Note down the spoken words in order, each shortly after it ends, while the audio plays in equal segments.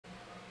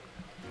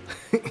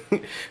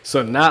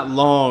So not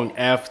long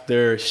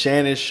after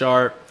Shannon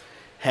Sharpe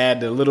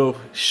had the little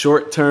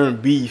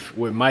short-term beef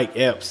with Mike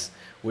Epps,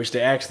 which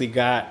they actually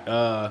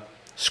got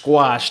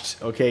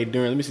squashed. Okay,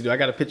 during, let me see, do I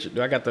got a picture?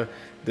 Do I got the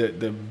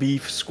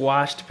beef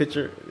squashed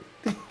picture?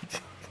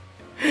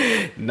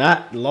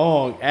 Not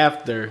long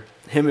after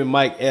him and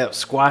Mike Epps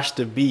squashed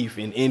the beef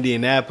in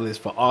Indianapolis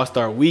for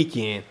All-Star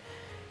Weekend,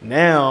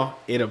 now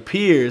it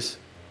appears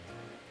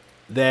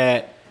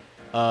that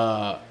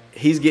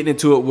he's getting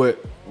into it with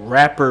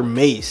rapper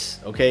Mase.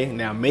 Okay,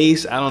 now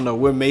Mase, I don't know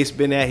where Mase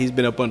been at. He's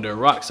been up under a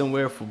rock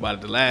somewhere for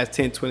about the last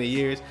 10-20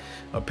 years.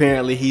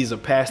 Apparently he's a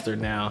pastor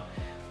now.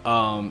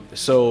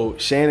 So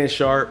Shannon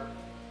Sharpe,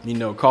 you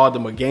know, called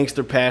him a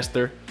gangster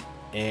pastor,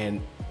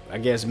 and I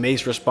guess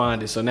Mase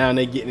responded. So now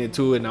they're getting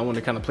into it, and I want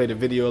to kind of play the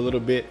video a little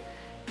bit,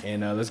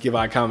 and let's give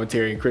our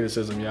commentary and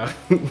criticism, y'all.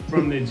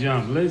 From the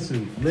jump,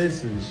 listen,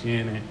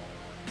 Shannon.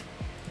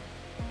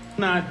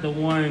 Not the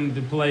one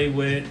to play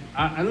with.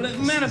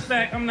 Matter of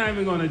fact, I'm not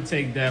even going to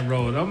take that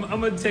road.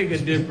 I'm going to take a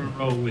different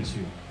road with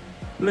you.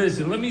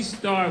 Listen, let me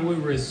start with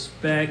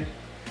respect,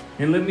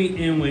 and let me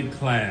end with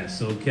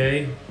class,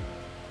 okay?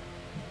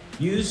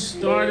 You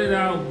started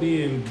out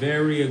being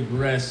very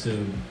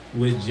aggressive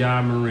with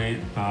Ja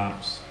Morant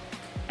Pops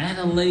at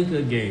a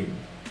Laker game.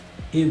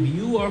 If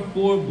you are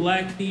for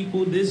black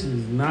people, this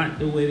is not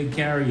the way to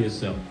carry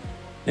yourself.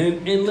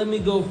 And let me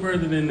go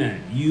further than that.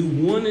 You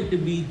wanted to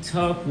be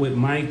tough with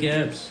Mike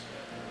Epps,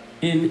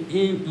 and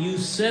you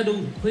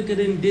settled quicker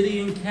than Diddy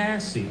and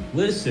Cassie.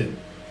 Listen,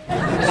 you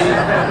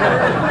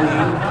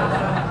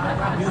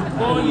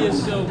call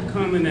yourself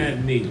coming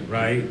at me,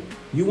 right?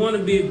 You want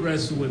to be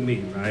aggressive with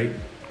me, right?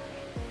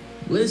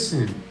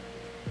 Listen,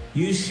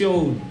 you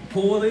showed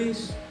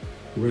poise,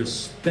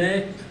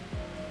 respect,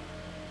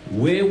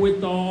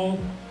 wherewithal,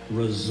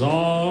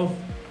 resolve,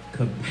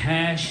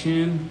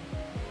 compassion,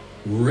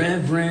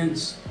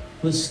 reverence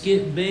for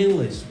Skip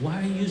Bayless.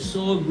 Why are you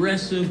so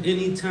aggressive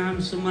anytime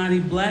somebody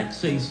black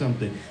say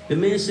something? The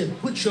man said,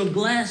 put your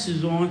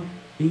glasses on,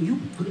 and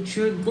you put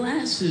your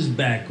glasses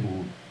back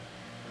on.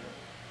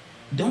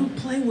 Don't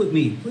play with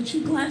me. Put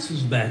your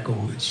glasses back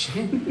on,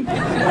 Shannon.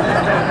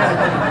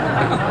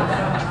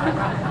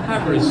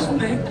 I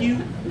respect you,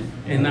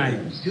 and I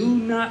do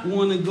not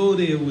want to go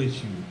there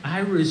with you. I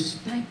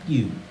respect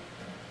you.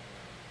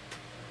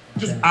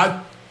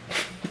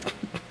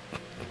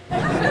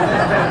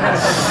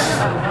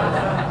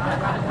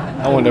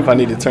 I wonder if I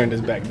need to turn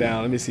this back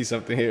down. Let me see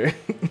something here.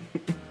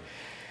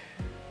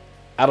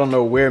 I don't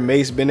know where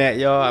Mase been at,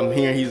 y'all. I'm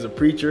hearing he's a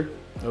preacher,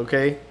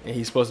 okay? And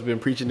he's supposed to be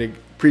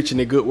preaching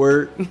the good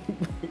word.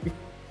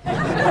 And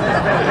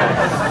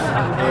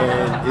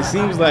it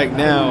seems like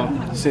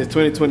now, since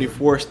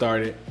 2024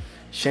 started,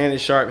 Shannon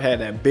Sharpe had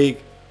that big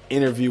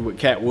interview with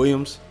Cat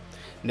Williams.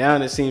 Now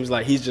it seems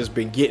like he's just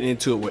been getting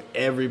into it with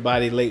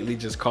everybody lately,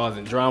 just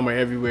causing drama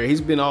everywhere.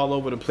 He's been all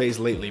over the place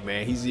lately,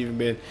 man. He's even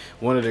been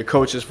one of the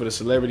coaches for the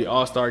Celebrity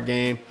All-Star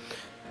Game.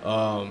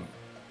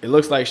 It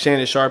looks like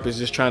Shannon Sharpe is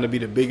just trying to be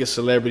the biggest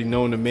celebrity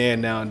known to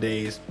man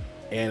nowadays.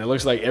 And it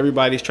looks like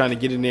everybody's trying to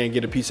get in there and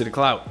get a piece of the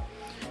clout.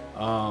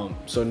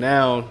 So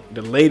now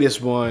the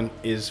latest one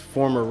is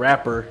former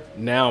rapper,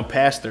 now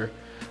pastor,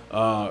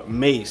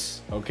 Mase,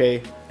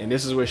 okay? And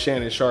this is what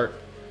Shannon Sharpe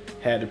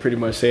had to pretty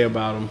much say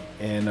about him,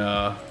 and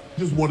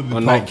just wanted to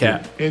on talk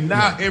Nightcap. to him. And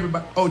now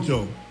everybody,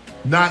 Ocho,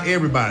 not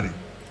everybody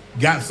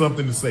got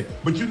something to say.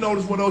 But you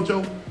notice what,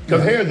 Ocho?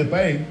 Because here's the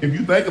thing. If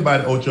you think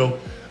about it, Ocho,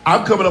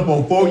 I'm coming up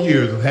on 4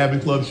 years of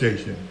having Club Shay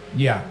Shay.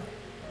 Yeah.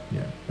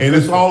 And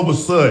it's all of a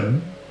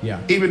sudden,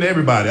 yeah, even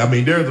everybody. I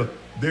mean, there's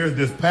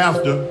this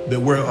pastor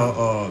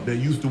that that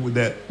used to with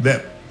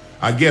that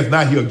I guess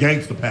now he a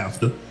gangster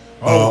pastor.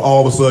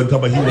 All of a sudden,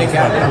 talking about he wants to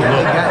pull up.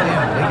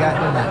 They got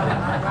them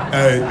out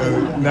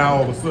there. Now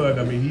all of a sudden,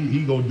 I mean,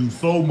 he gonna do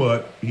so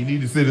much. He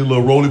need to sit his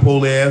little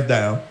roly-poly ass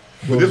down.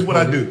 But this is what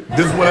I do.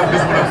 This is what I'm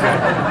saying.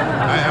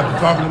 I after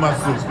talking to my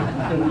sister,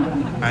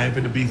 I ain't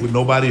finna beef with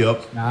nobody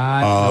else.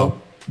 Nope.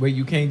 Wait,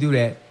 you can't do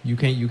that. You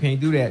can't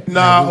do that.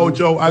 Nah, now,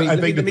 Ocho, I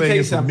think the thing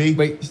is for me.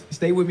 Wait,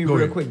 stay with me Go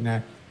real ahead. quick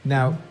now.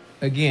 Now,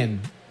 again,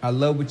 I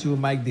love what you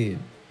and Mike did,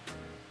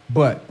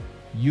 but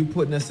you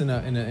putting us in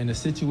a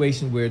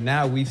situation where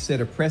now we've set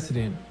a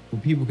precedent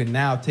where people can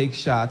now take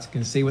shots,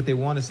 can say what they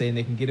want to say, and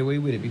they can get away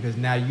with it because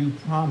now you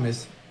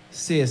promise,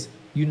 sis,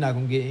 you're not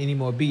gonna get any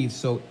more beef.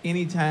 So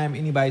anytime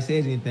anybody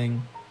says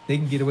anything, they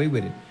can get away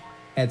with it.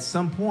 At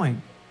some point,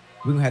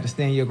 we're gonna have to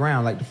stand your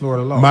ground like the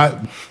Florida law.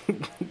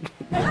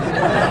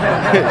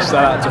 Shout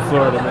out to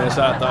Florida, man.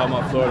 Shout out to all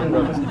my Florida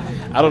brothers.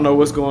 I don't know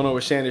what's going on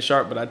with Shannon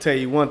Sharpe, but I tell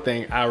you one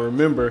thing. I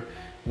remember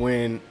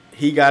when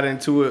he got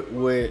into it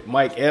with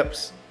Mike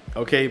Epps.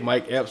 Okay,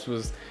 Mike Epps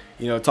was,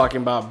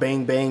 talking about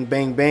bang, bang,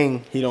 bang,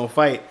 bang. He don't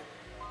fight.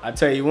 I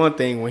tell you one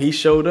thing. When he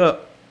showed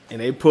up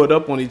and they pulled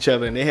up on each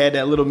other and they had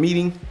that little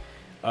meeting,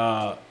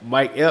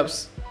 Mike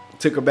Epps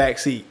took a back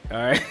seat. All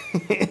right.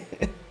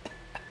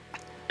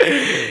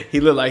 He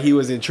looked like he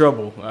was in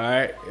trouble. All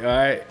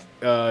right.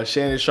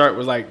 Shannon Sharpe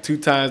was like 2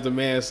 times the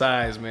man's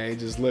size, man. He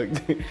just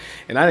looked,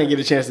 and I didn't get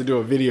a chance to do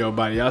a video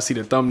about it. Y'all see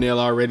the thumbnail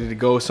all ready to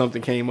go.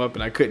 Something came up,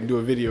 and I couldn't do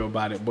a video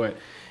about it. But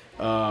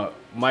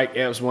Mike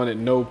Epps wanted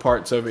no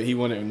parts of it. He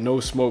wanted no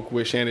smoke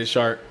with Shannon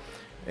Sharpe,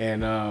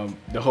 and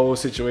the whole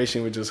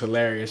situation was just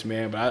hilarious,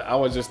 man. But I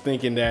was just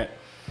thinking that,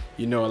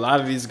 you know, a lot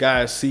of these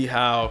guys see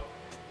how,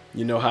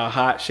 you know, how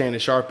hot Shannon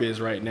Sharpe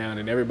is right now,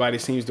 and everybody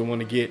seems to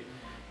want to get,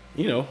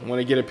 you know,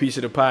 a piece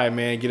of the pie,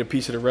 man, get a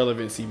piece of the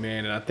relevancy,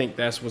 man. And I think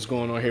that's what's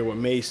going on here with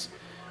Mase.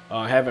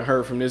 Haven't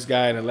heard from this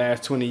guy in the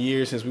last 20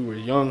 years since we were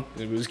young,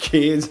 we was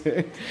kids.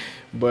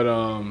 But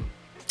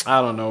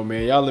I don't know,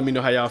 man. Y'all let me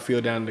know how y'all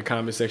feel down in the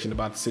comment section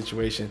about the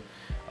situation.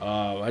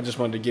 I just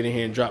wanted to get in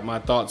here and drop my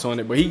thoughts on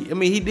it. But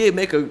he did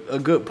make a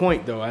good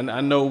point, though. I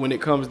know when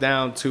it comes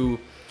down to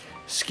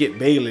Skip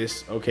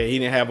Bayless, okay, he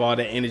didn't have all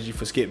that energy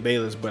for Skip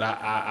Bayless, but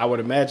I would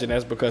imagine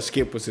that's because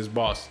Skip was his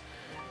boss.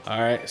 All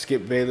right,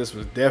 Skip Bayless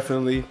was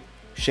definitely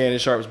Shannon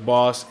Sharpe's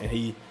boss,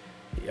 and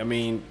I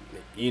mean,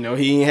 you know,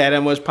 he ain't had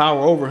that much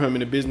power over him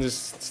in a business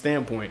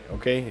standpoint.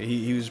 Okay,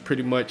 he was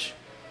pretty much,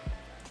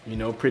 you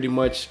know,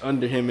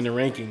 under him in the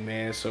ranking,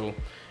 man. So,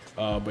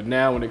 but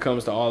now when it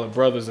comes to all the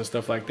brothers and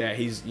stuff like that,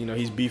 he's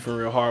beefing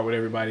real hard with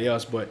everybody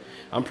else. But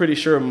I'm pretty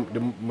sure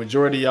the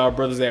majority of y'all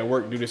brothers at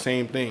work do the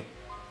same thing.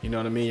 You know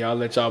what I mean? Y'all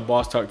let y'all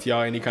boss talk to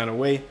y'all any kind of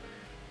way.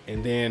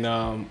 And then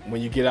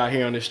when you get out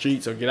here on the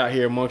streets or get out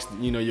here amongst,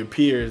 you know, your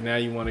peers, now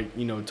you want to,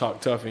 you know,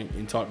 talk tough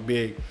and talk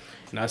big.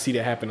 And I see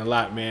that happen a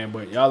lot, man.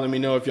 But y'all let me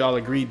know if y'all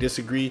agree,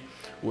 disagree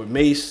with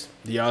Mase.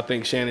 Do y'all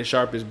think Shannon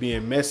Sharpe is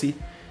being messy?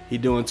 He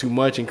doing too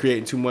much and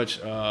creating too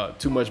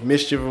much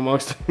mischief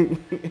amongst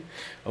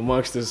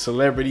amongst the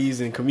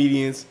celebrities and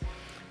comedians.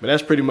 But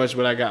that's pretty much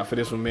what I got for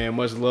this one, man.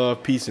 Much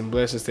love, peace, and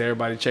blessings to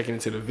everybody checking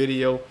into the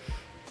video.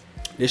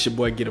 This your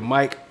boy Get a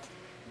Mic.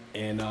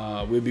 And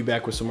we'll be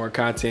back with some more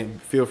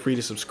content. Feel free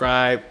to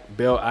subscribe,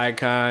 bell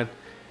icon,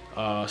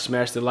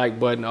 smash the like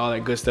button, all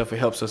that good stuff. It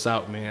helps us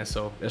out, man.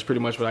 So that's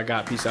pretty much what I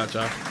got. Peace out,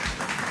 y'all.